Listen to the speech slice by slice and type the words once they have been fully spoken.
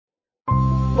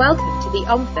Welcome to the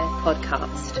Unfair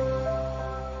Podcast.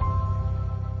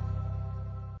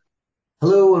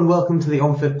 Hello and welcome to the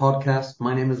OnFIF podcast.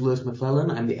 My name is Lewis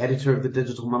McLellan. I'm the editor of the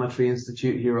Digital Monetary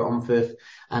Institute here at OnFIF.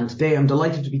 And today I'm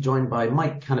delighted to be joined by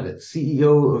Mike Kanovitz,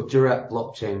 CEO of Jurat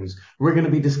Blockchains. We're going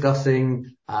to be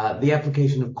discussing the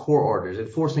application of court orders,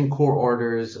 enforcing court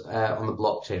orders on the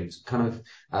blockchains, kind of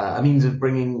a means of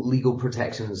bringing legal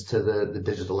protections to the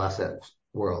digital asset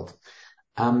world.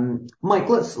 Mike,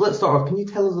 let's start off. Can you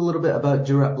tell us a little bit about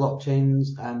Jurat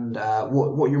Blockchains and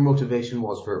what your motivation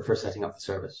was for setting up the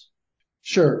service?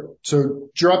 Sure. So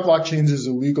Jurat Blockchains is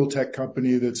a legal tech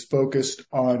company that's focused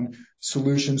on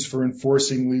solutions for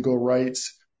enforcing legal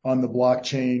rights on the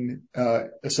blockchain,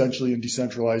 essentially in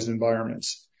decentralized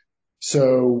environments.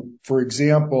 So, for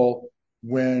example,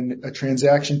 when a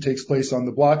transaction takes place on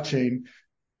the blockchain,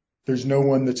 there's no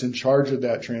one that's in charge of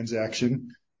that transaction,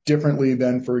 differently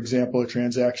than, for example, a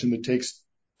transaction that takes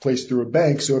place through a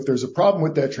bank. So if there's a problem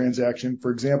with that transaction, for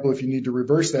example, if you need to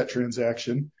reverse that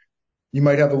transaction, you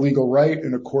might have a legal right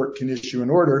and a court can issue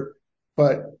an order,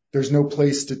 but there's no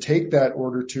place to take that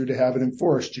order to have it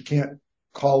enforced. You can't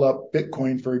call up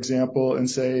Bitcoin, for example, and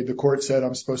say, the court said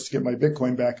I'm supposed to get my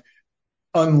Bitcoin back,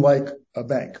 unlike a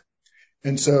bank.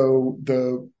 And so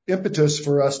the impetus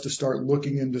for us to start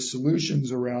looking into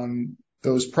solutions around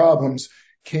those problems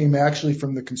came actually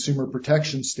from the consumer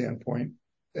protection standpoint.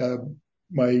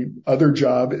 My other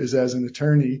job is as an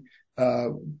attorney,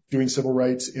 doing civil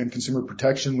rights and consumer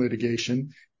protection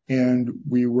litigation. And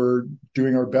we were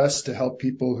doing our best to help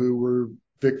people who were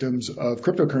victims of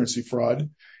cryptocurrency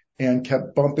fraud and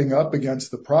kept bumping up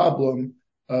against the problem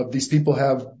of these people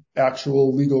have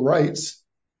actual legal rights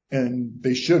and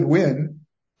they should win.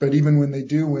 But even when they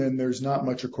do win, there's not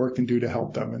much a court can do to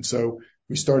help them. And so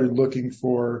we started looking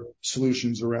for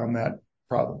solutions around that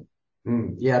problem.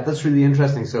 Yeah, that's really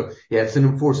interesting. So yeah, it's an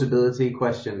enforceability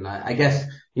question. I guess,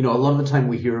 a lot of the time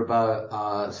we hear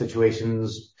about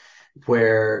situations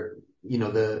where,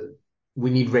 we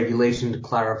need regulation to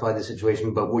clarify the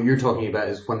situation. But what you're talking about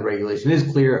is when the regulation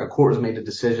is clear, a court has made a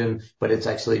decision, but it's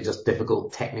actually just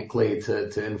difficult technically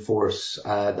to enforce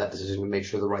that decision to make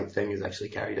sure the right thing is actually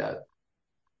carried out.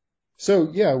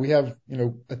 So yeah, we have,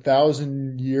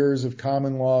 1,000 years of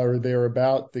common law or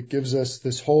thereabout that gives us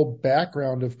this whole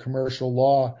background of commercial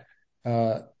law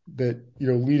that,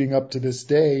 leading up to this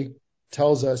day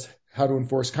tells us how to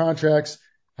enforce contracts,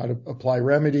 how to apply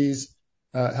remedies,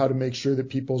 how to make sure that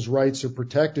people's rights are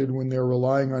protected when they're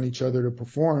relying on each other to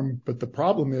perform. But the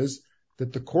problem is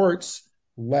that the courts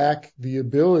lack the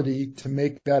ability to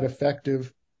make that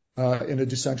effective in a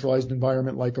decentralized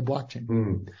environment like a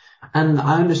blockchain. And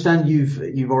I understand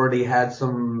you've already had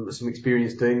some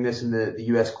experience doing this in the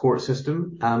US court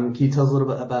system. Can you tell us a little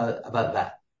bit about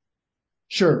that?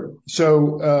 Sure.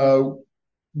 So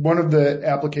one of the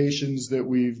applications that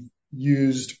we've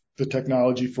used the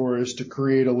technology for is to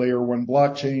create a layer one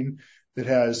blockchain that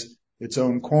has its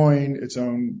own coin, its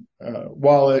own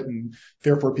wallet, and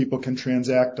therefore people can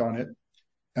transact on it.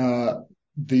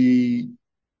 The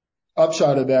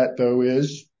upshot of that, though,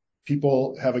 is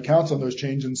people have accounts on those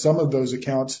chains, and some of those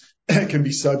accounts can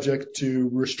be subject to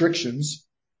restrictions.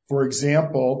 For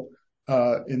example,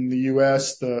 in the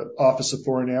U.S., the Office of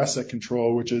Foreign Asset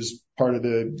Control, which is part of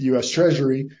the U.S.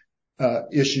 Treasury,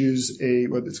 issues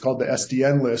what it's called the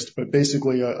SDN list, but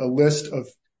basically a list of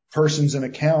persons and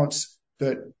accounts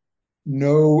that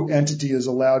no entity is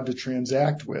allowed to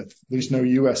transact with, at least no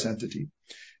U.S. entity.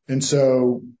 And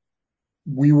so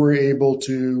we were able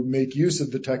to make use of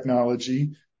the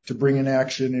technology to bring an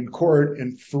action in court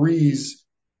and freeze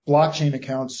blockchain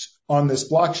accounts on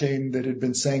this blockchain that had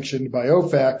been sanctioned by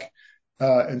OFAC.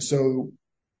 And so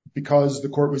because the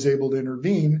court was able to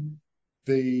intervene,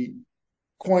 the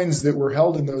coins that were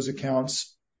held in those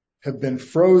accounts have been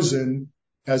frozen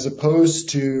as opposed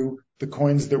to the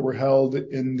coins that were held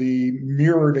in the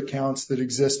mirrored accounts that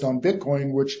exist on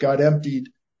Bitcoin, which got emptied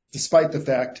despite the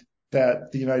fact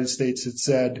that the United States had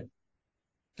said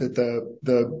that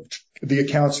the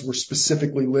accounts were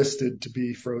specifically listed to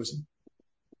be frozen.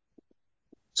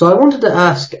 So I wanted to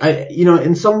ask,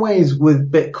 in some ways with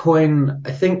Bitcoin,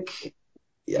 I think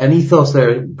an ethos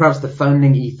there, perhaps the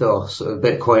founding ethos of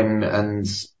Bitcoin and,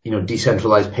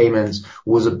 decentralized payments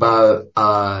was about,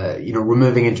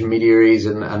 removing intermediaries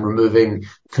and removing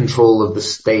control of the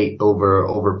state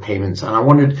over payments. And I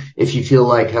wondered if you feel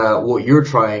like, what you're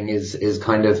trying is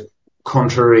kind of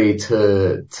contrary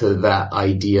to that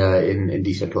idea in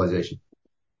decentralization.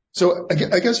 So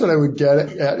I guess what I would get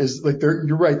at is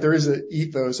you're right. There is an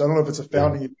ethos. I don't know if it's a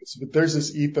founding ethos, but there's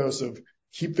this ethos of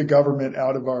keep the government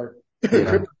out of our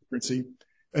cryptocurrency.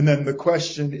 And then the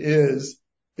question is,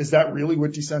 is that really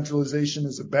what decentralization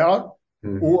is about?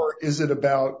 Or is it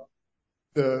about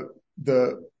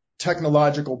the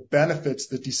technological benefits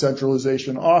that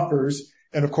decentralization offers?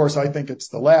 And of course, I think it's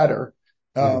the latter.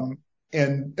 And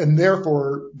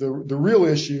therefore the real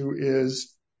issue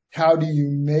is how do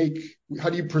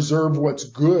you preserve what's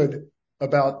good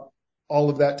about all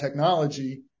of that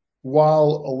technology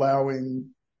while allowing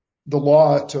the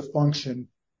law to function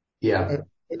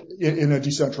in a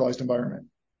decentralized environment?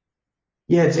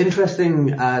 Yeah, it's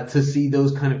interesting to see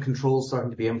those kind of controls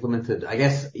starting to be implemented. I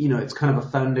guess, it's kind of a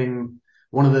founding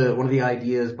one of the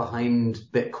ideas behind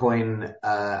Bitcoin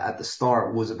at the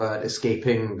start was about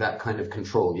escaping that kind of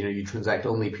control. You transact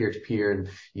only peer to peer, and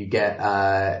you get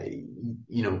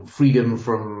freedom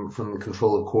from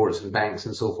control of courts and banks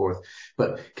and so forth.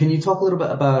 But can you talk a little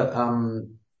bit about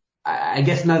I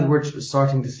guess now that we're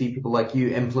starting to see people like you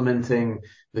implementing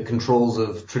the controls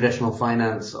of traditional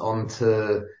finance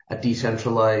onto a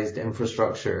decentralized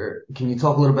infrastructure, can you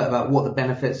talk a little bit about what the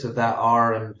benefits of that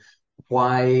are and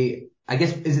why, I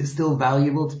guess, is it still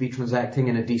valuable to be transacting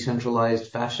in a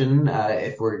decentralized fashion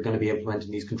if we're going to be implementing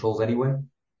these controls anyway?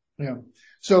 Yeah.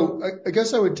 So I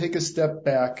guess I would take a step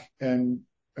back and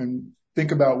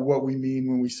think about what we mean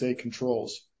when we say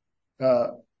controls.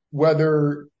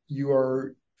 Whether you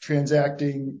are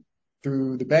transacting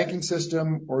through the banking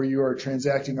system or you are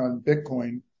transacting on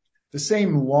Bitcoin, the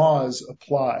same laws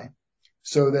apply.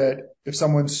 So that if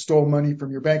someone stole money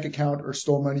from your bank account or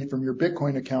stole money from your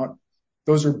Bitcoin account,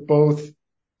 those are both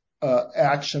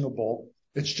actionable.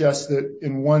 It's just that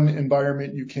in one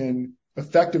environment you can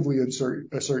effectively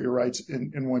assert your rights,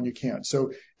 in one you can't.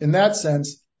 So in that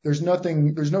sense, there's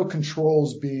no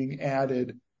controls being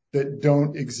added that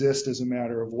don't exist as a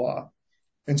matter of law.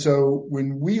 And so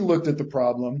when we looked at the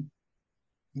problem,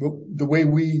 the way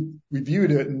we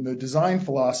viewed it and the design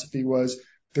philosophy was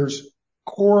there's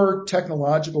core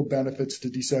technological benefits to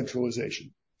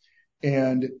decentralization.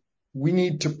 And we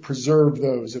need to preserve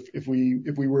those. If we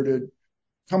were to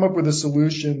come up with a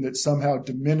solution that somehow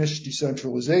diminished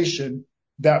decentralization,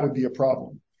 that would be a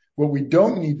problem. What we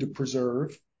don't need to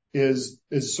preserve is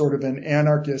sort of an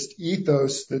anarchist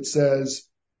ethos that says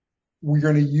we're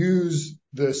going to use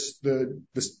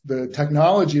the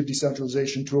technology of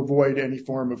decentralization to avoid any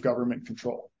form of government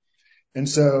control. And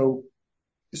so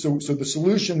the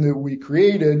solution that we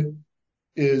created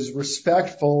is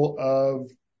respectful of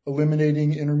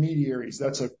eliminating intermediaries.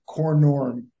 That's a core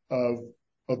norm of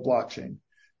blockchain.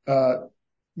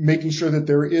 Making sure that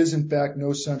there is in fact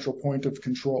no central point of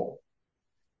control.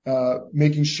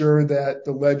 Making sure that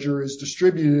the ledger is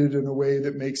distributed in a way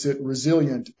that makes it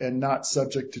resilient and not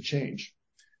subject to change.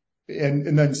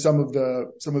 And then some of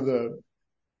the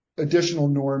additional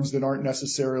norms that aren't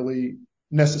necessarily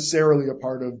a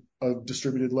part of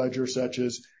distributed ledger, such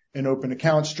as an open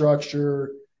account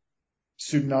structure,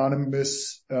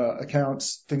 pseudonymous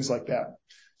accounts, things like that.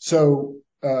 So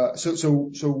the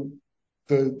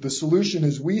solution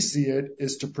as we see it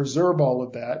is to preserve all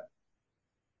of that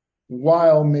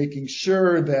while making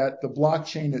sure that the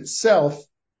blockchain itself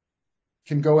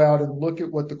can go out and look at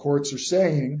what the courts are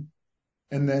saying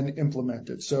and then implement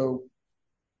it. So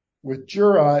with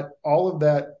Jurat, all of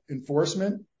that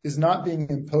enforcement is not being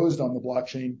imposed on the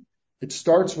blockchain. It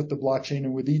starts with the blockchain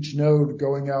and with each node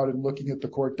going out and looking at the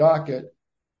court docket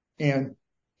and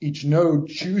each node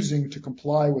choosing to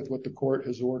comply with what the court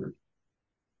has ordered.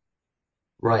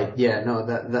 Right. Yeah. No,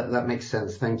 that makes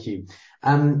sense. Thank you.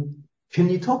 Can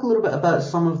you talk a little bit about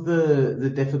some of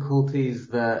the difficulties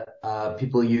that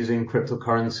people using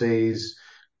cryptocurrencies,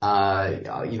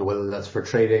 whether that's for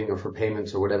trading or for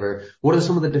payments or whatever, what are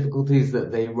some of the difficulties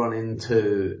that they run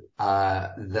into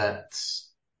that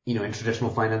in traditional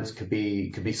finance could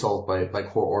be solved by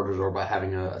court orders or by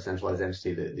having a centralized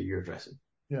entity that you're addressing?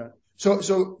 Yeah.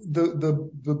 So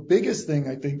the biggest thing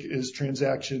I think is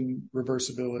transaction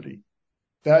reversibility.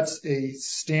 That's a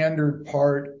standard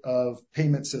part of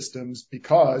payment systems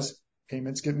because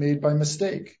payments get made by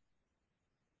mistake.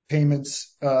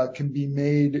 Payments can be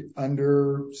made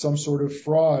under some sort of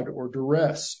fraud or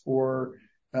duress or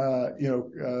could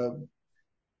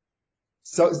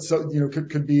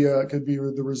be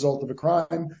the result of a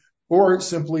crime, or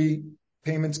simply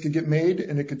payments could get made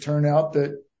and it could turn out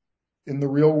that in the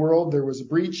real world there was a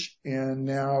breach and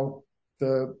now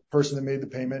the person that made the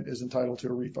payment is entitled to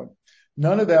a refund.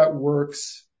 None of that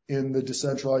works in the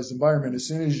decentralized environment. As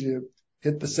soon as you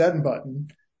hit the send button,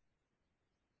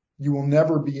 you will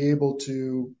never be able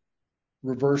to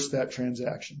reverse that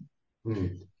transaction.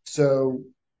 So,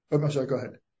 I'm sorry, go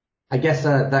ahead. I guess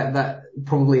that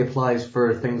probably applies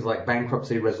for things like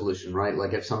bankruptcy resolution, right?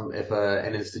 Like if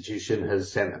an institution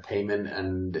has sent a payment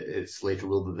and it's later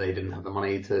ruled that they didn't have the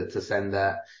money to send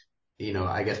that,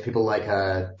 I guess people like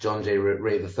John J.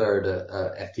 Ray III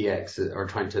at FTX are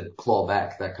trying to claw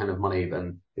back that kind of money.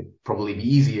 Then it'd probably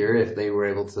be easier if they were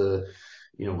able to,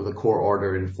 with a court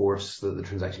order, enforce that the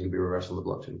transaction could be reversed on the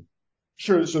blockchain.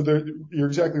 Sure. So you're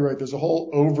exactly right. There's a whole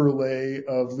overlay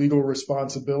of legal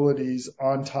responsibilities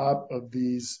on top of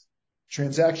these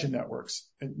transaction networks.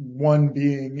 And one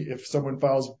being, if someone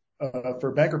files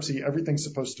for bankruptcy, everything's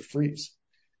supposed to freeze.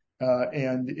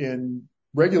 And in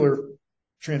regular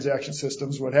transaction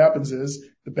systems, what happens is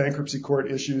the bankruptcy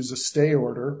court issues a stay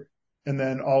order, and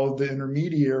then all of the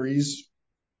intermediaries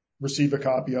receive a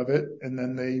copy of it, and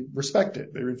then they respect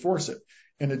it, they enforce it.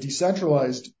 In a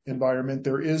decentralized environment,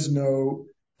 there is no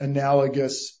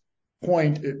analogous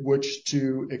point at which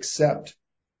to accept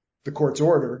the court's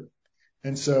order.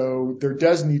 And so there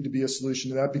does need to be a solution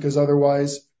to that, because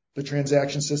otherwise the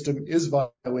transaction system is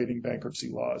violating bankruptcy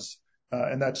laws.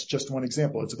 And that's just one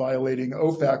example. It's violating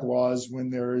OFAC laws when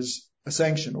there is a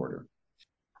sanction order.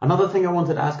 Another thing I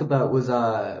wanted to ask about was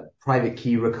private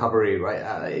key recovery,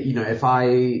 right? If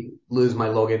I lose my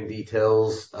login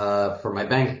details for my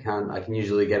bank account, I can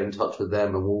usually get in touch with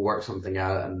them and we'll work something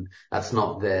out, and that's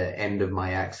not the end of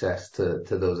my access to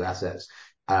those assets.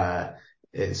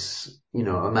 It's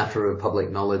a matter of public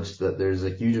knowledge that there's a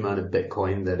huge amount of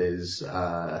Bitcoin that is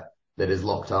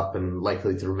locked up and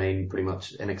likely to remain pretty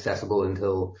much inaccessible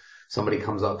until somebody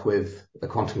comes up with a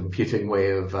quantum computing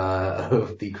way of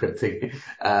decrypting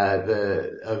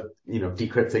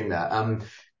decrypting that.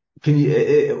 Can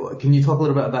you talk a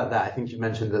little bit about that? I think you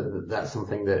mentioned that that's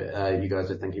something that you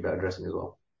guys are thinking about addressing as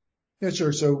well. Yeah,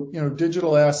 sure. So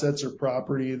digital assets are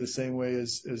property the same way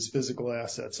as physical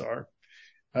assets are.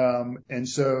 And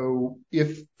so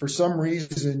if for some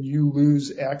reason you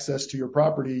lose access to your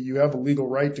property, you have a legal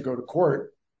right to go to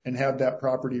court and have that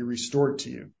property restored to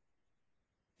you.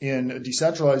 In a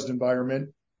decentralized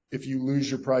environment, if you lose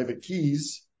your private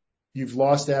keys, you've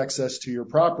lost access to your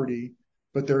property,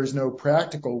 but there is no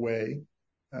practical way,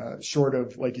 short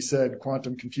of, like you said,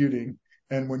 quantum computing.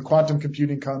 And when quantum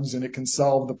computing comes and it can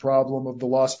solve the problem of the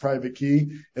lost private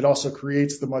key, it also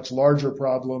creates the much larger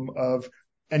problem of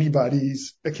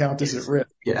anybody's account is at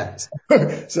risk. Yeah.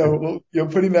 So,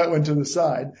 putting that one to the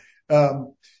side,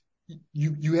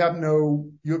 you have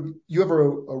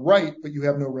a right, but you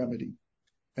have no remedy.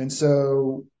 And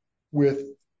so with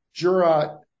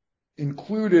Jurat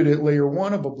included at layer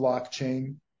 1 of a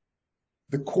blockchain,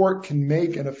 the court can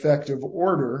make an effective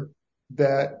order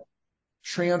that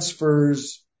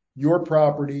transfers your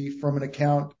property from an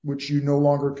account which you no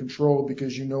longer control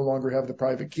because you no longer have the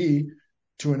private key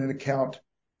to an account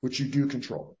which you do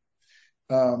control.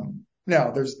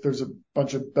 Now, there's a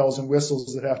bunch of bells and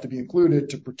whistles that have to be included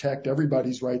to protect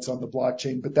everybody's rights on the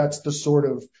blockchain, but that's the sort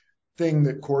of thing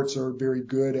that courts are very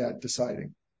good at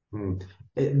deciding.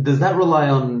 Does that rely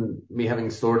on me having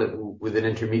stored it with an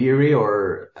intermediary,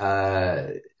 or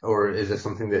is it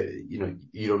something that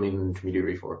you don't need an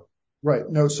intermediary for? Right.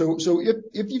 No. So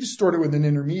if you've stored it with an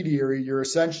intermediary, you're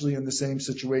essentially in the same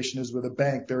situation as with a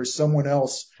bank. There is someone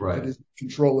else that is in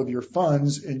control of your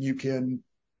funds, and you can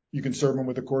serve them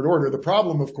with a court order. The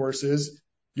problem, of course, is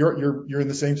you're in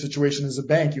the same situation as a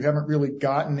bank. You haven't really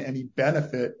gotten any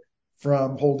benefit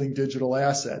from holding digital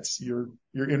assets. You're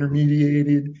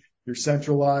intermediated, you're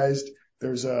centralized.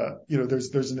 There's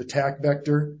an attack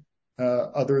vector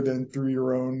other than through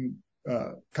your own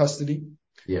custody.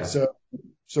 Yeah.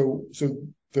 So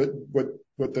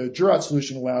what the Jurat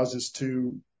solution allows is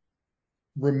to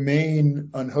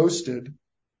remain unhosted,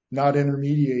 not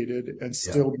intermediated, and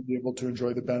still be able to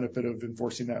enjoy the benefit of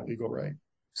enforcing that legal right.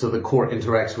 So the court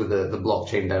interacts with the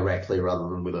blockchain directly rather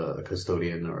than with a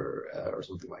custodian or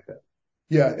something like that.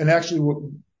 Yeah, and actually,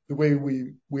 the way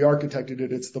we architected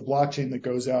it, it's the blockchain that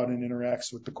goes out and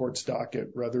interacts with the court's docket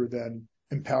rather than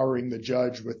empowering the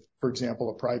judge with, for example,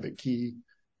 a private key,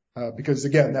 because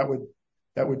again, that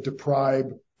would deprive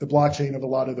the blockchain of a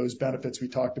lot of those benefits we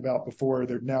talked about before.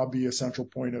 There'd now be a central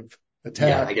point of attack.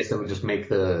 Yeah, I guess that would just make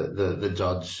the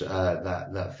judge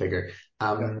that figure.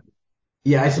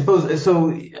 I suppose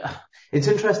so. It's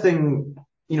interesting.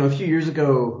 A few years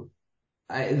ago,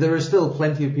 there are still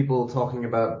plenty of people talking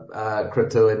about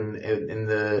crypto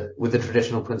with the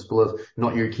traditional principle of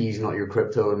not your keys, not your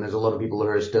crypto, and there's a lot of people who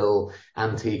are still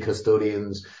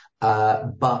anti-custodians.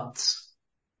 But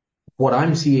what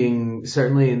I'm seeing,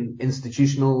 certainly in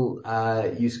institutional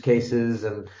use cases,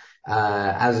 and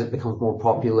as it becomes more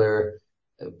popular,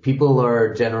 people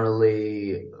are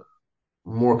generally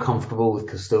more comfortable with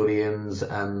custodians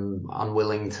and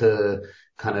unwilling to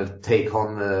kind of take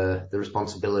on the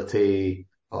responsibility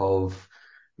of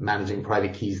managing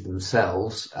private keys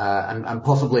themselves. And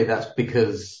possibly that's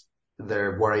because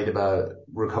they're worried about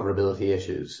recoverability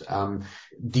issues.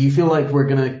 Do you feel like we're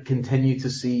going to continue to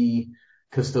see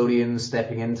custodians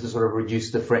stepping in to sort of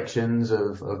reduce the frictions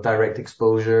of direct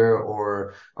exposure,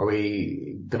 or are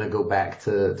we going to go back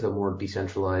to a more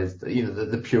decentralized,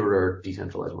 the purer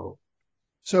decentralized model?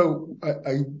 So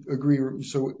I agree.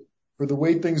 So for the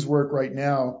way things work right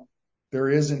now, there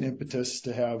is an impetus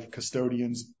to have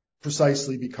custodians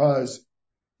precisely because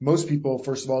most people,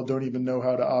 first of all, don't even know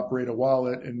how to operate a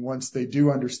wallet. And once they do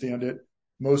understand it,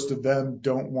 most of them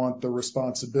don't want the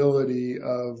responsibility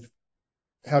of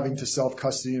having to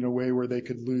self-custody in a way where they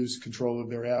could lose control of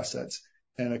their assets.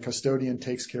 And a custodian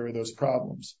takes care of those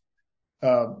problems.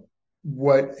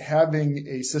 What having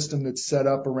a system that's set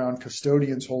up around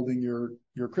custodians holding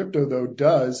your crypto, though,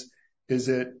 does is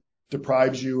it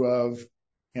deprives you of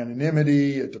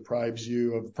anonymity, it deprives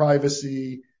you of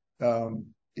privacy,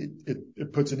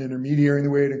 it puts an intermediary in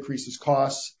the way, it increases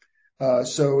costs.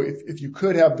 So if you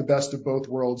could have the best of both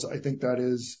worlds, I think that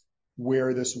is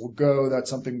where this will go. That's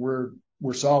something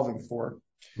we're solving for.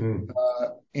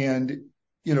 And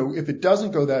if it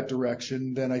doesn't go that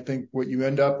direction, then I think what you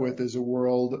end up with is a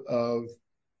world of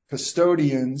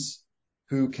custodians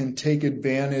who can take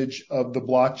advantage of the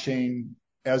blockchain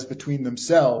as between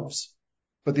themselves,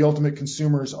 but the ultimate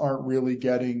consumers aren't really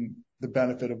getting the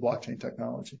benefit of blockchain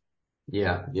technology.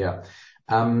 Yeah.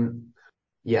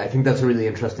 I think that's a really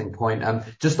interesting point.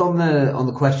 Just on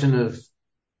the question of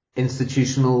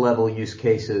institutional level use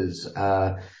cases,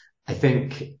 I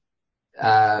think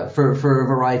for a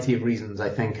variety of reasons, I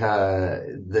think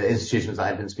the institutions that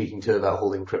I've been speaking to about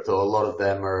holding crypto, a lot of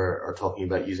them are talking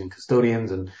about using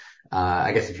custodians, and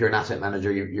I guess if you're an asset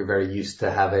manager, you're very used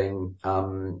to having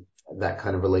that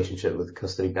kind of relationship with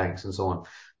custody banks and so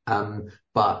on.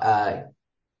 But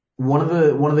one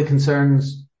of the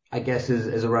concerns, I guess,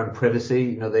 is around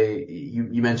privacy.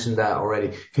 You mentioned that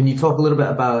already. Can you talk a little bit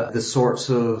about the sorts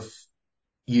of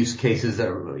use cases that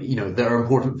are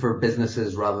important for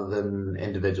businesses rather than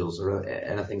individuals, or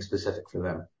anything specific for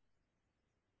them?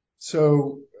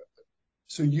 So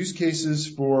use cases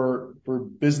for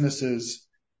businesses,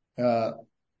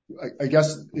 I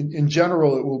guess in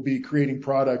general, it will be creating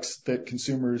products that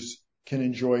consumers can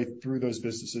enjoy through those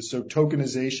businesses. So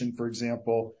tokenization, for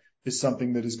example, is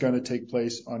something that is going to take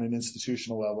place on an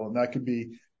institutional level. And that could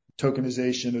be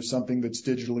tokenization of something that's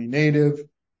digitally native,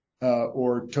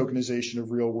 or tokenization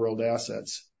of real world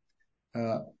assets.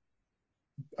 I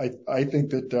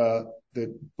think that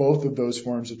both of those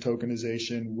forms of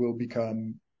tokenization will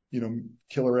become,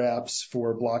 killer apps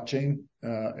for blockchain.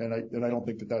 And I don't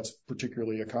think that that's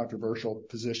particularly a controversial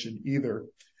position either.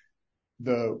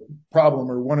 The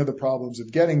problem, or one of the problems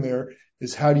of getting there,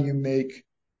 is how do you make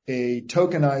a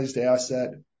tokenized asset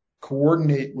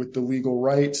coordinate with the legal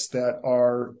rights that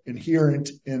are inherent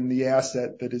in the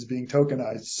asset that is being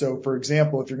tokenized. So, for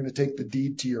example, if you're going to take the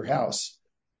deed to your house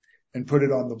and put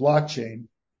it on the blockchain,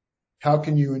 how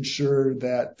can you ensure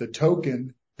that the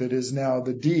token that is now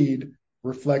the deed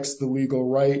reflects the legal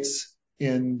rights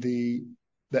in the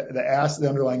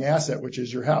underlying asset, which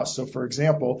is your house? So, for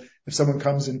example, if someone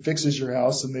comes and fixes your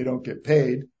house and they don't get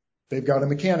paid, they've got a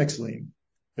mechanic's lien.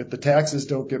 If the taxes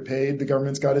don't get paid, the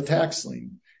government's got a tax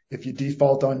lien. If you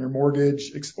default on your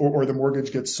mortgage, or the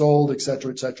mortgage gets sold, et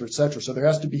cetera, et cetera, et cetera. So there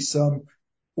has to be some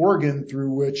organ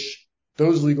through which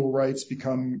those legal rights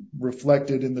become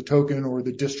reflected in the token, or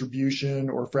the distribution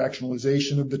or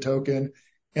fractionalization of the token.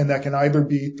 And that can either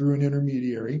be through an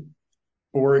intermediary,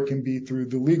 or it can be through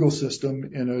the legal system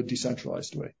in a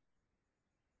decentralized way.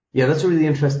 Yeah, that's a really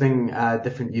interesting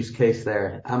different use case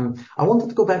there. I wanted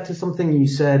to go back to something you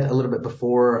said a little bit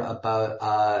before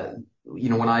about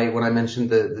when I mentioned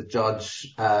the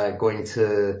judge going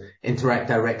to interact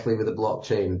directly with the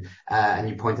blockchain, and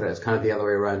you pointed out it's kind of the other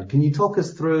way around. Can you talk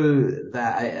us through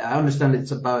that? I understand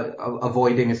it's about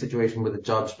avoiding a situation where the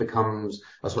judge becomes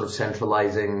a sort of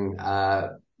centralizing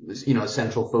a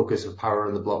central focus of power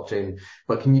on the blockchain.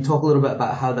 But can you talk a little bit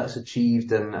about how that's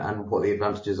achieved and what the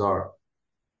advantages are?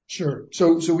 Sure.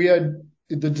 So we had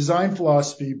the design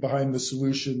philosophy behind the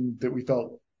solution that we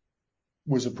felt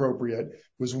was appropriate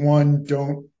was, one,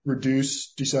 don't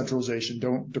reduce decentralization,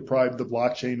 don't deprive the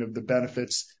blockchain of the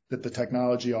benefits that the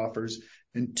technology offers.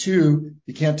 And two,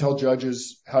 you can't tell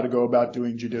judges how to go about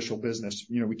doing judicial business.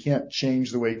 We can't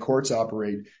change the way courts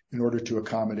operate in order to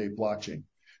accommodate blockchain.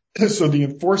 So the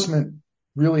enforcement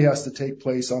really has to take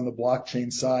place on the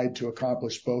blockchain side to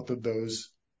accomplish both of those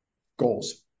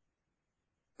goals.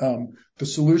 The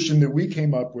solution that we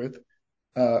came up with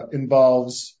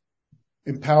involves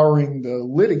empowering the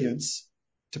litigants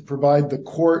to provide the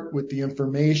court with the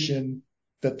information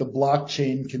that the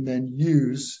blockchain can then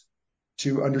use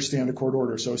to understand a court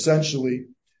order. So essentially,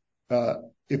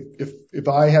 if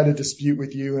I had a dispute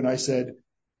with you and I said,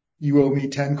 you owe me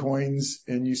 10 coins,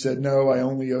 and you said, no, I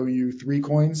only owe you 3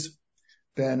 coins,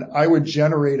 then I would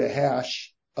generate a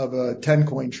hash of a 10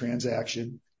 coin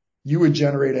transaction. You would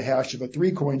generate a hash of a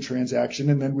 3 coin transaction,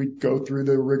 and then we'd go through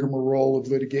the rigmarole of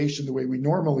litigation the way we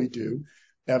normally do,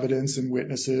 evidence and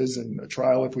witnesses and a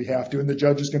trial if we have to, and the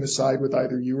judge is going to side with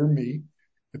either you or me.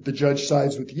 If the judge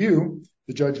sides with you,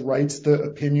 the judge writes the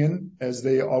opinion as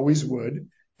they always would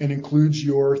and includes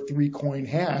your 3 coin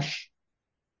hash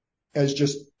as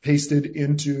just pasted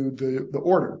into the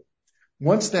order.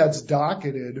 Once that's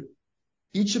docketed,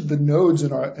 each of the nodes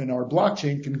in our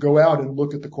blockchain can go out and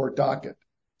look at the court docket.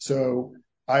 So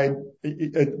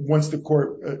once the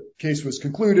court case was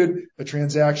concluded, a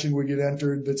transaction would get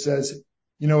entered that says,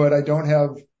 you know what, I don't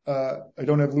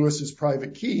have Lewis's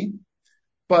private key,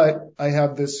 but I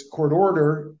have this court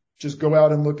order. Just go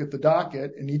out and look at the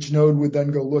docket, and each node would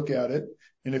then go look at it.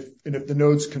 And if the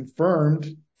node's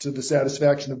confirmed to the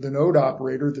satisfaction of the node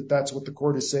operator that that's what the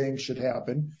court is saying should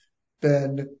happen,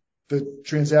 then the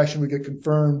transaction would get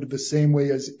confirmed the same way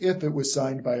as if it was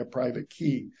signed by a private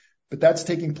key. But that's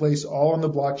taking place all on the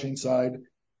blockchain side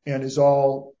and is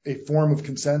all a form of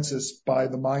consensus by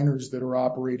the miners that are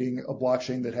operating a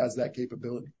blockchain that has that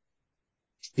capability.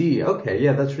 Okay,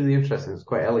 yeah, that's really interesting. It's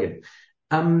quite elegant.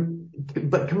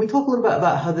 But can we talk a little bit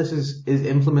about how this is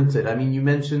implemented? I mean, you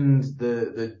mentioned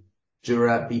the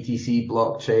Jurat BTC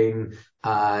blockchain.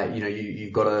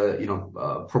 You've got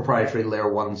a proprietary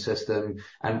layer 1 system.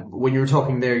 And when you're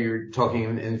talking there, you're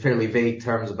talking in fairly vague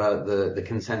terms about the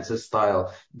consensus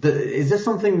style. Is this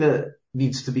something that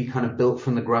needs to be kind of built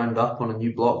from the ground up on a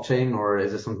new blockchain, or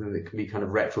is this something that can be kind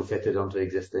of retrofitted onto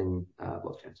existing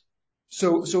blockchains?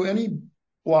 So any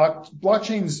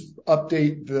blockchains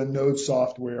update the node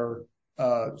software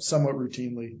somewhat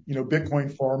routinely.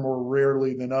 Bitcoin far more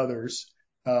rarely than others,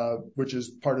 which is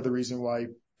part of the reason why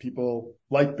people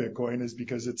like Bitcoin, is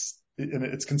because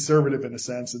it's conservative in a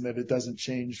sense, and that it doesn't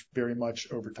change very much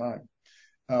over time.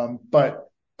 But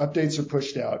updates are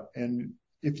pushed out, and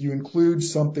if you include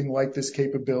something like this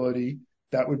capability,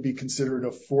 that would be considered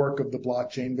a fork of the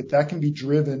blockchain, but that can be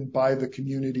driven by the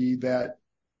community that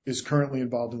is currently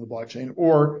involved in the blockchain,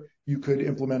 or you could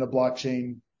implement a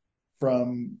blockchain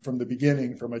from the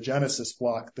beginning, from a Genesis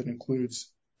block that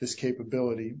includes this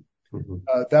capability.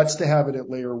 Mm-hmm. That's to have it at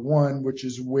layer 1, which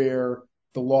is where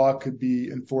the law could be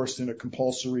enforced in a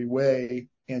compulsory way,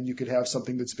 and you could have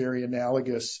something that's very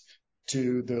analogous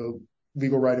to the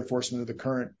legal right enforcement of the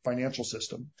current financial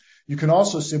system. You can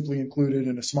also simply include it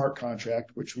in a smart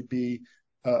contract, which would be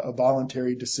a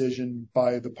voluntary decision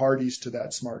by the parties to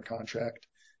that smart contract.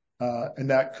 And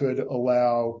that could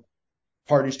allow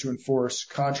parties to enforce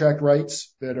contract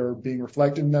rights that are being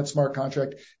reflected in that smart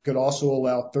contract. It could also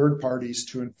allow third parties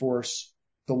to enforce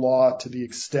the law to the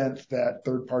extent that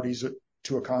third parties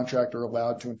to a contract are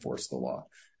allowed to enforce the law.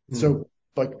 Mm-hmm. So,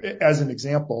 like, as an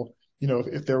example,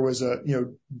 if there was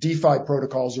DeFi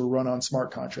protocols are run on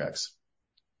smart contracts.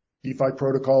 DeFi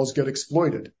protocols get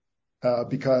exploited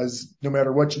because no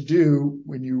matter what you do,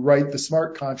 when you write the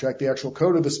smart contract, the actual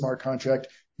code of the smart contract,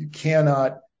 you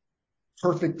cannot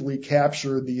perfectly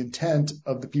capture the intent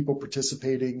of the people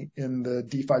participating in the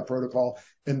DeFi protocol.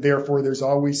 And therefore, there's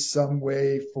always some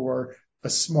way for a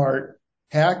smart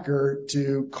hacker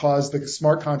to cause the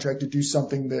smart contract to do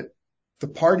something that the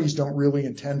parties don't really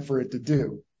intend for it to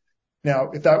do.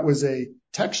 Now, if that was a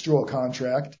textual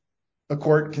contract, a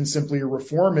court can simply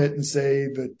reform it and say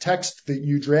the text that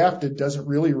you drafted doesn't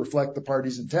really reflect the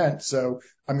party's intent, so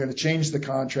I'm going to change the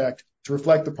contract to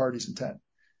reflect the party's intent.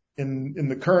 In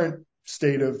the current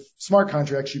state of smart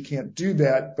contracts, you can't do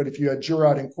that, but if you had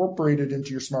Jurat incorporated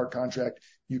into your smart contract,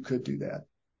 you could do that.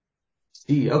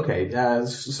 Okay,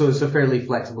 so it's a fairly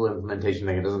flexible implementation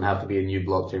thing. It doesn't have to be a new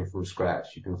blockchain from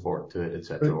scratch. You can fork to it,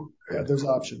 etc. Yeah, there's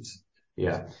options.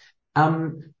 Yeah.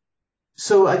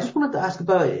 So I just wanted to ask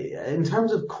about, in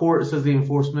terms of courts as the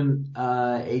enforcement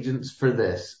agents for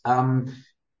this.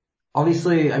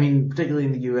 Obviously, I mean, particularly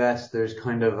in the US, there's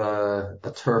kind of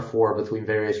a turf war between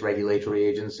various regulatory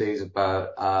agencies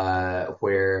about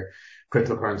where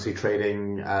cryptocurrency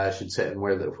trading should sit and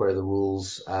where the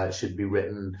rules should be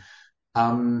written.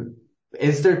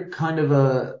 Is there kind of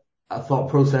a thought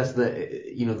process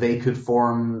that they could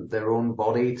form their own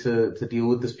body to deal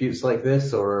with disputes like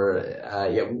this, or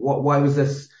why was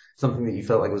this something that you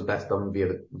felt like was best done via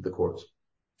the courts?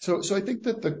 So I think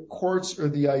that the courts are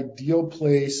the ideal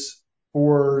place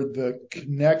for the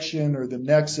connection or the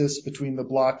nexus between the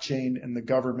blockchain and the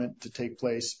government to take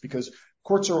place, because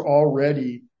courts are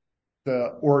already the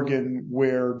organ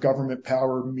where government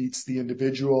power meets the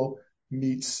individual,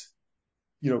 meets,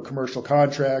 commercial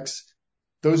contracts.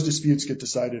 Those disputes get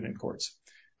decided in courts.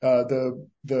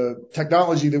 The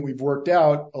technology that we've worked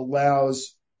out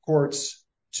allows courts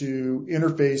to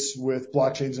interface with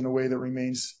blockchains in a way that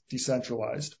remains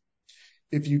decentralized.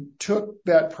 If you took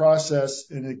that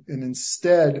process and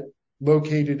instead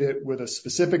located it with a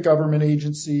specific government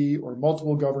agency or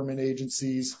multiple government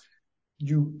agencies,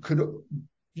 you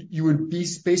would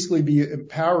basically be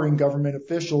empowering government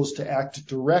officials to act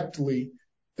directly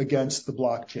against the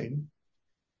blockchain,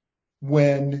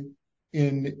 when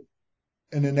in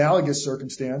an analogous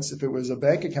circumstance, if it was a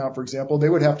bank account, for example, they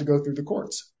would have to go through the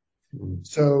courts.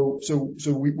 So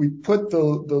we put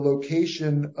the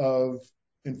location of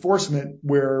enforcement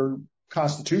where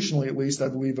constitutionally, at least, I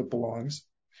believe it belongs.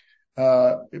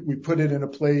 We put it in a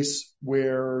place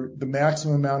where the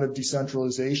maximum amount of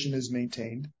decentralization is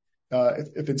maintained.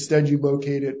 If instead you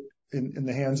locate it in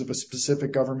the hands of a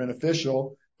specific government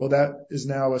official, well, that is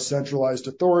now a centralized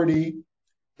authority,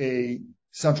 a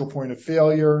central point of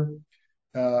failure.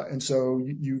 And so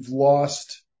you've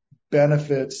lost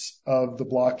benefits of the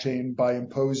blockchain by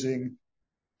imposing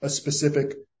a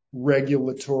specific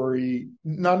regulatory,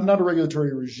 not a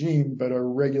regulatory regime, but a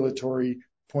regulatory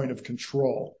point of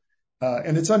control.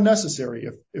 And it's unnecessary.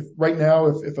 If right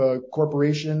now, if a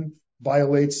corporation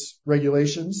violates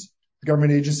regulations, the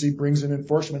government agency brings an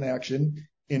enforcement action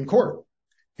in court.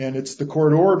 And it's the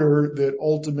court order that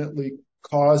ultimately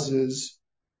causes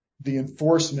the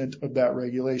enforcement of that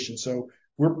regulation. So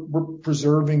we're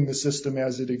preserving the system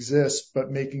as it exists, but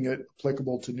making it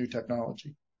applicable to new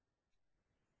technology.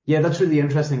 Yeah, that's really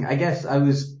interesting. I guess I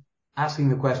was asking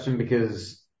the question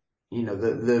because,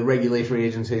 the regulatory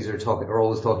agencies are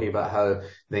always talking about how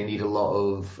they need a lot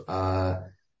of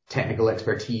technical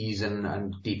expertise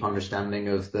and deep understanding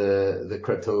of the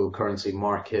cryptocurrency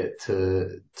market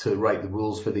to write the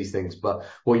rules for these things. But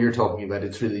what you're talking about,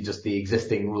 it's really just the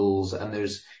existing rules, and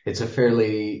it's a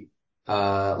fairly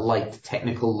light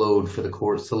technical load for the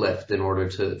courts to lift in order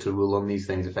to rule on these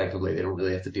things effectively. They don't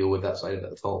really have to deal with that side of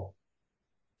it at all.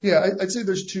 Yeah, I'd say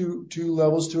there's two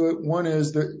levels to it. One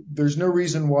is that there's no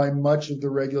reason why much of the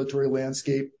regulatory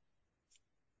landscape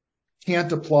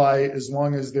can't apply as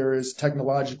long as there is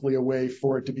technologically a way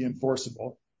for it to be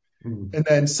enforceable. And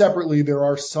then separately, there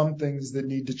are some things that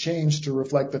need to change to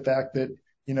reflect the fact that,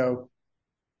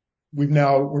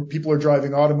 where people are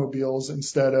driving automobiles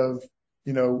instead of,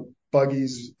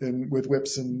 buggies with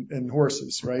whips and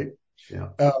horses, right? Yeah.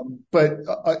 But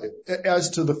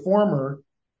as to the former,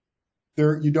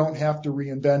 you don't have to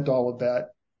reinvent all of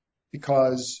that,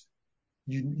 because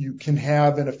you can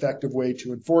have an effective way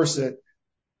to enforce it.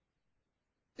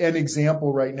 An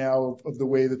example right now of the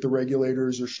way that the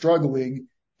regulators are struggling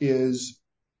is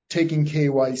taking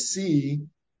KYC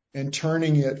and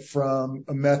turning it from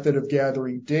a method of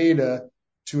gathering data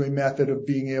to a method of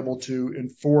being able to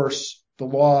enforce the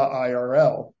law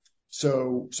IRL.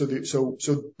 So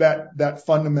that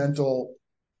fundamental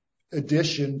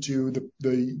addition to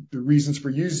the reasons for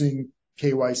using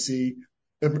KYC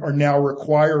are now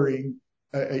requiring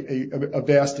a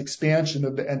vast expansion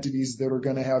of the entities that are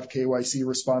going to have KYC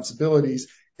responsibilities.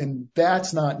 And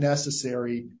that's not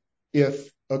necessary if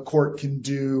a court can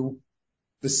do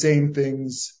the same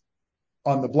things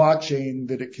on the blockchain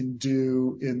that it can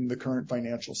do in the current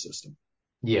financial system.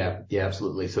 Yeah,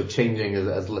 absolutely. So changing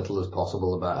as little as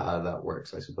possible about how that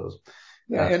works, I suppose.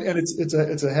 Yeah, and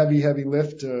it's a heavy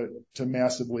lift to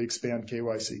massively expand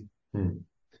KYC.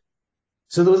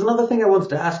 So there was another thing I wanted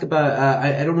to ask about.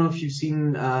 I don't know if you've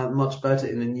seen much about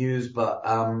it in the news, but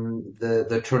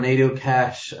the Tornado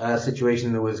Cash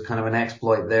situation, there was kind of an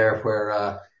exploit there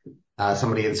where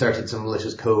somebody inserted some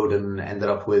malicious code and ended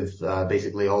up with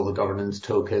basically all the governance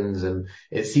tokens, and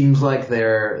it seems like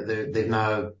they've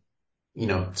now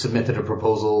submitted a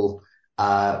proposal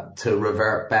to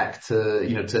revert back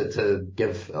to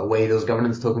give away those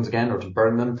governance tokens again, or to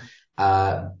burn them.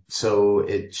 So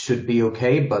it should be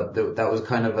okay, but that was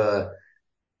kind of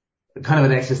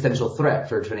an existential threat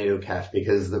for Tornado Cash,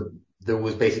 because there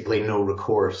was basically no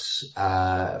recourse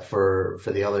for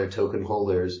the other token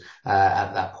holders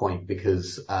at that point,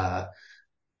 because there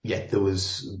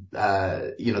was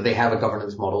they have a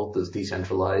governance model that's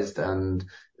decentralized, and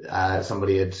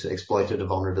somebody had exploited a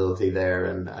vulnerability there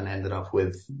and ended up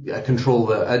with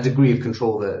a degree of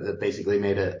control that basically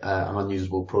made it an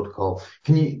unusable protocol.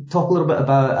 Can you talk a little bit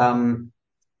about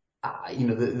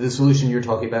the solution you're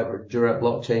talking about for Jurat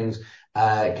Blockchains,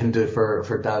 can do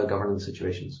for DAO governance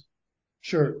situations?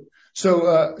 Sure. So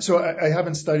I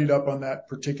haven't studied up on that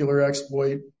particular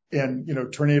exploit, and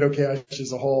Tornado Cash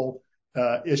is a whole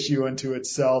issue unto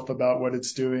itself about what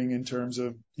it's doing in terms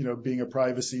of being a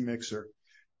privacy mixer.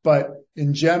 But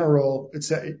in general,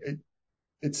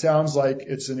 it sounds like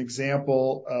it's an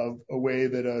example of a way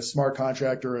that a smart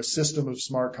contract or a system of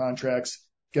smart contracts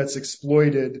gets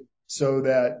exploited so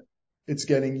that it's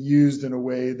getting used in a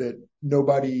way that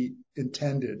nobody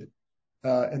intended,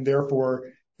 and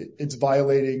therefore it's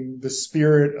violating the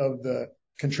spirit of the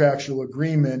contractual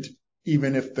agreement,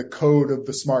 even if the code of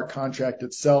the smart contract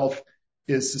itself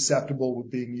is susceptible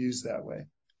of being used that way.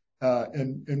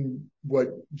 And what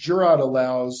Jurat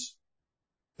allows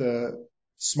the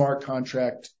smart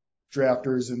contract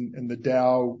drafters and the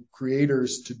DAO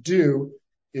creators to do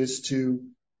is to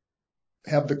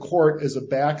have the court as a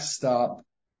backstop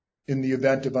in the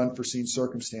event of unforeseen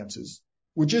circumstances,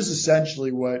 which is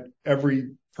essentially what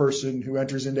every person who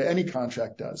enters into any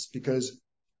contract does, because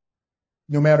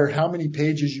no matter how many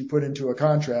pages you put into a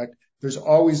contract, there's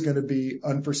always going to be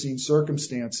unforeseen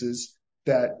circumstances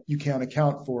that you can't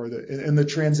account for. And the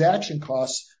transaction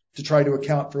costs to try to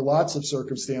account for lots of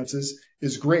circumstances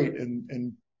is great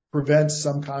and prevents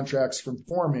some contracts from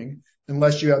forming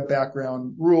unless you have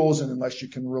background rules and unless you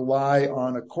can rely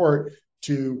on a court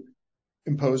to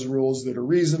impose rules that are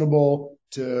reasonable,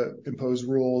 to impose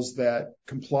rules that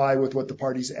comply with what the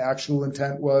party's actual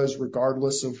intent was,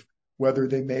 regardless of whether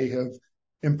they may have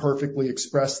imperfectly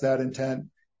expressed that intent,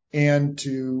 and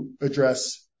to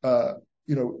address,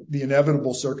 the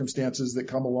inevitable circumstances that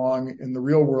come along in the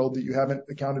real world that you haven't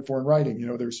accounted for in writing.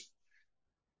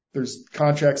 There's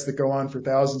contracts that go on for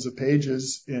thousands of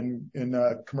pages in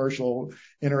commercial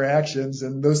interactions,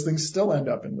 and those things still end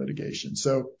up in litigation.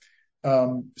 So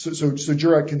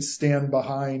Jurat can stand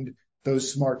behind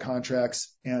those smart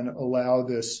contracts and allow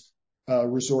this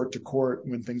resort to court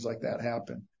when things like that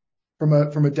happen. From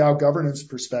a DAO governance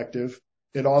perspective,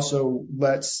 it also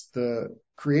lets the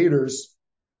creators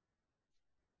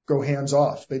go hands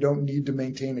off. They don't need to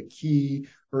maintain a key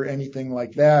or anything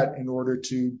like that in order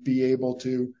to be able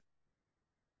to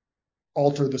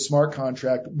alter the smart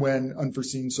contract when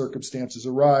unforeseen circumstances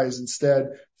arise. Instead,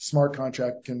 the smart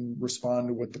contract can respond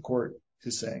to what the court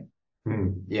is saying.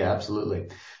 Yeah, absolutely.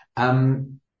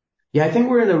 Yeah, I think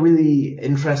we're in a really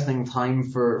interesting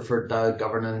time for DAO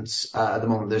governance at the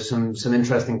moment. There's some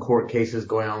interesting court cases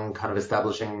going on, kind of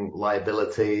establishing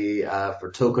liability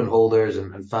for token holders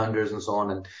and founders and so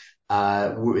on. And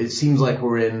it seems like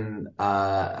we're in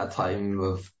a time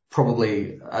of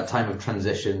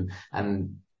transition.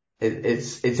 And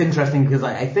it's interesting because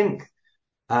I think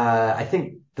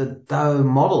the DAO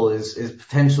model is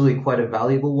potentially quite a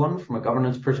valuable one from a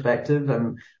governance perspective,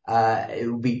 and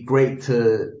it would be great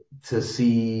to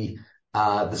see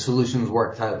the solutions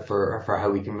worked out for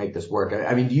how we can make this work.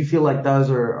 I mean, do you feel like DAOs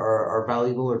are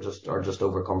valuable or just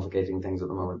overcomplicating things at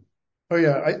the moment? Oh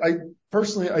yeah, I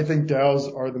personally think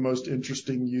DAOs are the most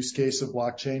interesting use case of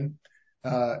blockchain,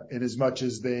 in as much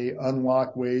as they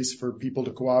unlock ways for people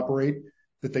to cooperate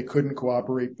that they couldn't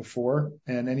cooperate before.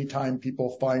 And anytime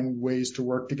people find ways to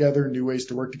work together, new ways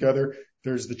to work together,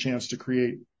 there's the chance to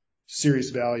create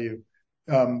serious value.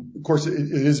 Of course, it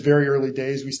is very early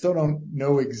days. We still don't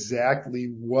know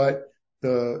exactly what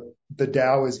the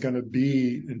DAO is going to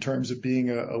be in terms of being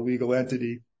a legal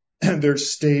entity.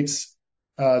 There's states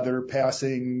that are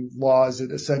passing laws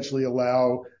that essentially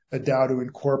allow a DAO to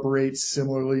incorporate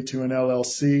similarly to an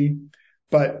LLC,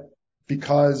 but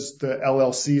because the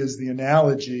LLC is the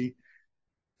analogy,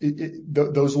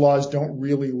 those laws don't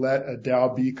really let a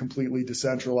DAO be completely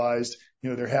decentralized.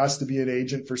 There has to be an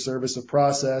agent for service of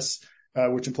process,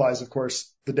 which implies, of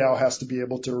course, the DAO has to be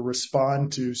able to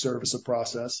respond to service of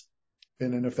process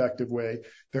in an effective way.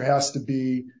 There has to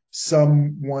be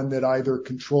someone that either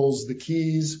controls the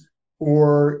keys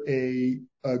or a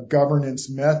governance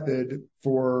method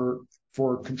for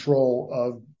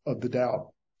control of the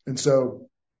DAO. And so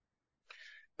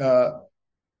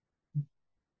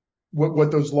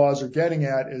what those laws are getting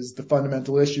at is the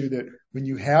fundamental issue that when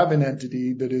you have an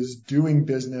entity that is doing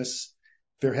business,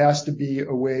 there has to be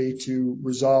a way to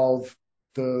resolve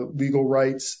the legal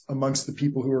rights amongst the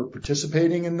people who are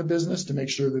participating in the business to make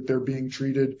sure that they're being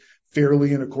treated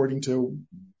fairly and according to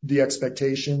the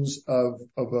expectations of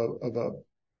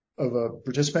a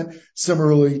participant,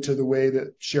 similarly to the way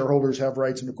that shareholders have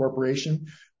rights in a corporation.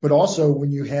 But also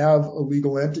when you have a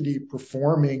legal entity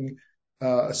performing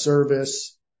a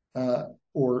service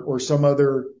or some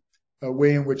other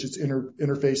way in which it's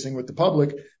interfacing with the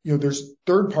public, there's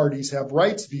third parties have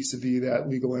rights vis-a-vis that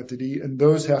legal entity, and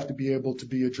those have to be able to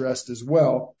be addressed as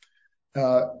well.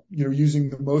 using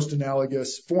the most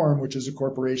analogous form, which is a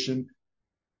corporation,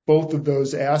 both of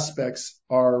those aspects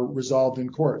are resolved in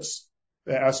courts,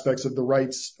 the aspects of the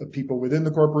rights of people within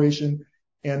the corporation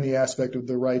and the aspect of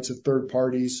the rights of third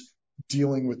parties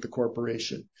dealing with the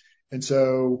corporation. And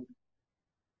so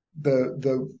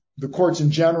the courts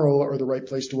in general are the right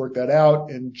place to work that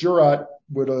out. And Jurat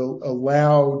would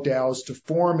allow DAOs to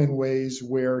form in ways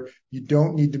where you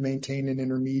don't need to maintain an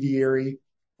intermediary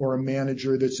or a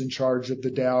manager that's in charge of the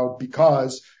DAO,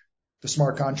 because the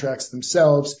smart contracts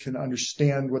themselves can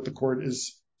understand what the court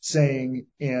is saying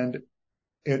and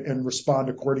respond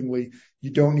accordingly.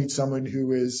 You don't need someone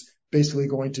who is basically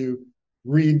going to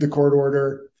read the court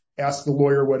order, ask the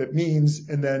lawyer what it means,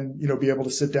 and then, be able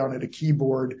to sit down at a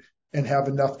keyboard and have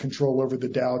enough control over the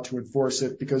DAO to enforce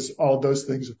it, because all of those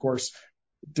things, of course,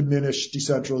 diminish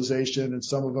decentralization, and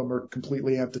some of them are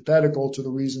completely antithetical to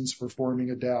the reasons for forming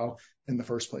a DAO in the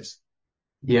first place.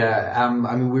 Yeah,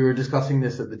 we were discussing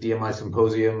this at the DMI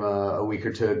symposium a week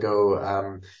or two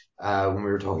ago when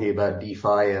we were talking about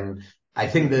DeFi, and I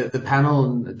think that the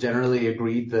panel generally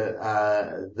agreed that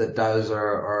that DAOs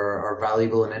are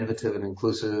valuable and innovative and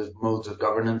inclusive modes of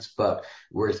governance, but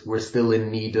we're still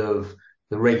in need of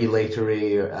the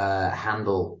regulatory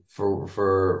handle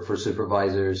for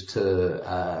supervisors to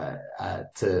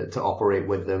operate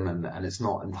with them, and it's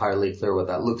not entirely clear what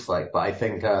that looks like. But I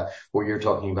think what you're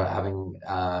talking about, having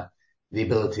the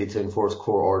ability to enforce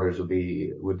court orders,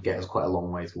 would get us quite a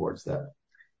long way towards that.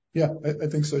 Yeah, I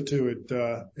think so too.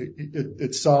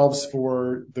 It solves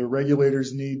for the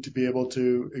regulators' need to be able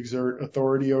to exert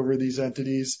authority over these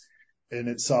entities, and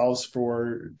it solves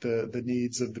for the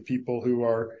needs of the people who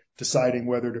are deciding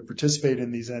whether to participate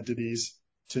in these entities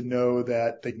to know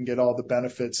that they can get all the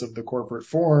benefits of the corporate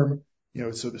form,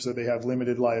 so they have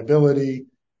limited liability.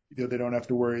 They don't have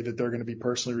to worry that they're going to be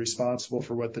personally responsible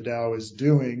for what the DAO is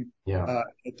doing. Yeah.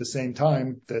 At the same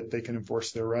time that they can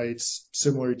enforce their rights,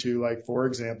 similar to, like, for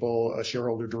example, a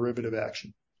shareholder derivative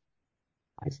action.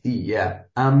 I see. Yeah.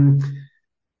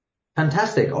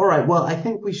 Fantastic. All right. Well, I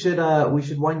think we should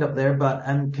wind up there. But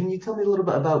can you tell me a little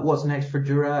bit about what's next for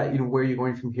Jurat? Where you're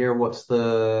going from here? What's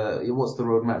the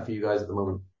roadmap for you guys at the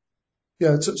moment?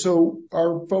 Yeah. So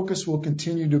our focus will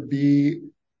continue to be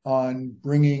on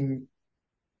bringing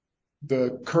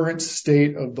the current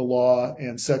state of the law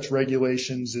and such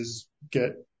regulations as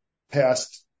get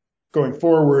passed going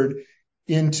forward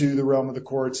into the realm of the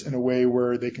courts in a way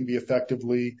where they can be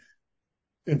effectively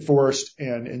enforced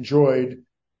and enjoyed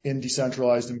in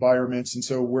decentralized environments. And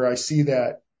so where I see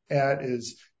that at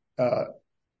is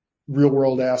real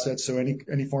world assets. So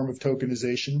any form of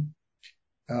tokenization,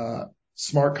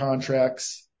 smart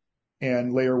contracts,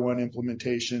 and layer one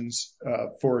implementations,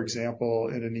 for example,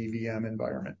 in an EVM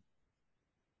environment.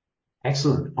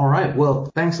 Excellent. All right. Well,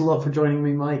 thanks a lot for joining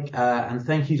me, Mike. And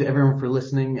thank you to everyone for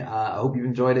listening. I hope you've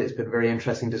enjoyed it. It's been a very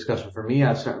interesting discussion for me.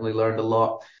 I've certainly learned a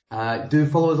lot. Do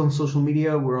follow us on social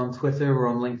media. We're on Twitter, we're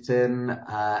on LinkedIn,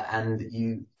 and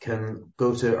you can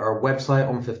go to our website,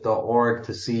 onfifth.org,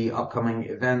 to see upcoming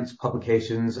events,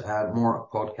 publications, more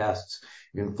podcasts.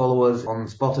 You can follow us on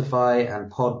Spotify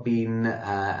and Podbean,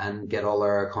 and get all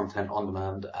our content on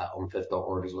demand at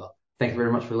onfifth.org as well. Thank you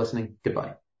very much for listening.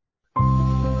 Goodbye.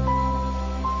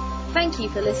 Thank you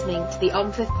for listening to the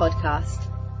OnFifth podcast.